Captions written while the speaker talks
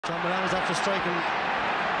John Mullane was after striking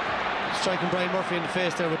Brian Murphy in the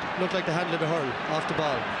face there, but looked like the handle of the hurl off the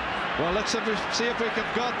ball. Well, let's see if we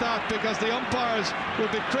have got that, because the umpires will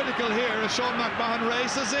be critical here as Sean McMahon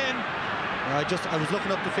races in. I was looking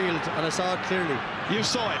up the field and I saw it clearly. You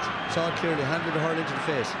saw it? Saw it clearly, handle of the hurl into the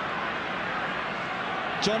face.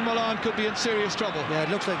 John Mullane could be in serious trouble. Yeah, it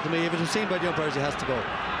looks like to me, if it was seen by the umpires, he has to go.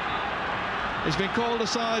 He's been called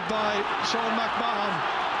aside by Sean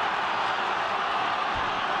McMahon.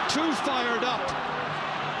 Too fired up.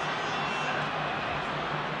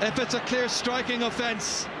 If it's a clear striking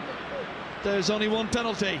offence, there's only one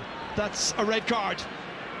penalty. That's a red card.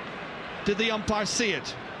 Did the umpire see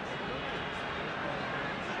it?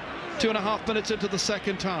 2.5 minutes into the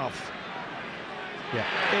second half. Yeah.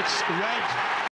 It's red.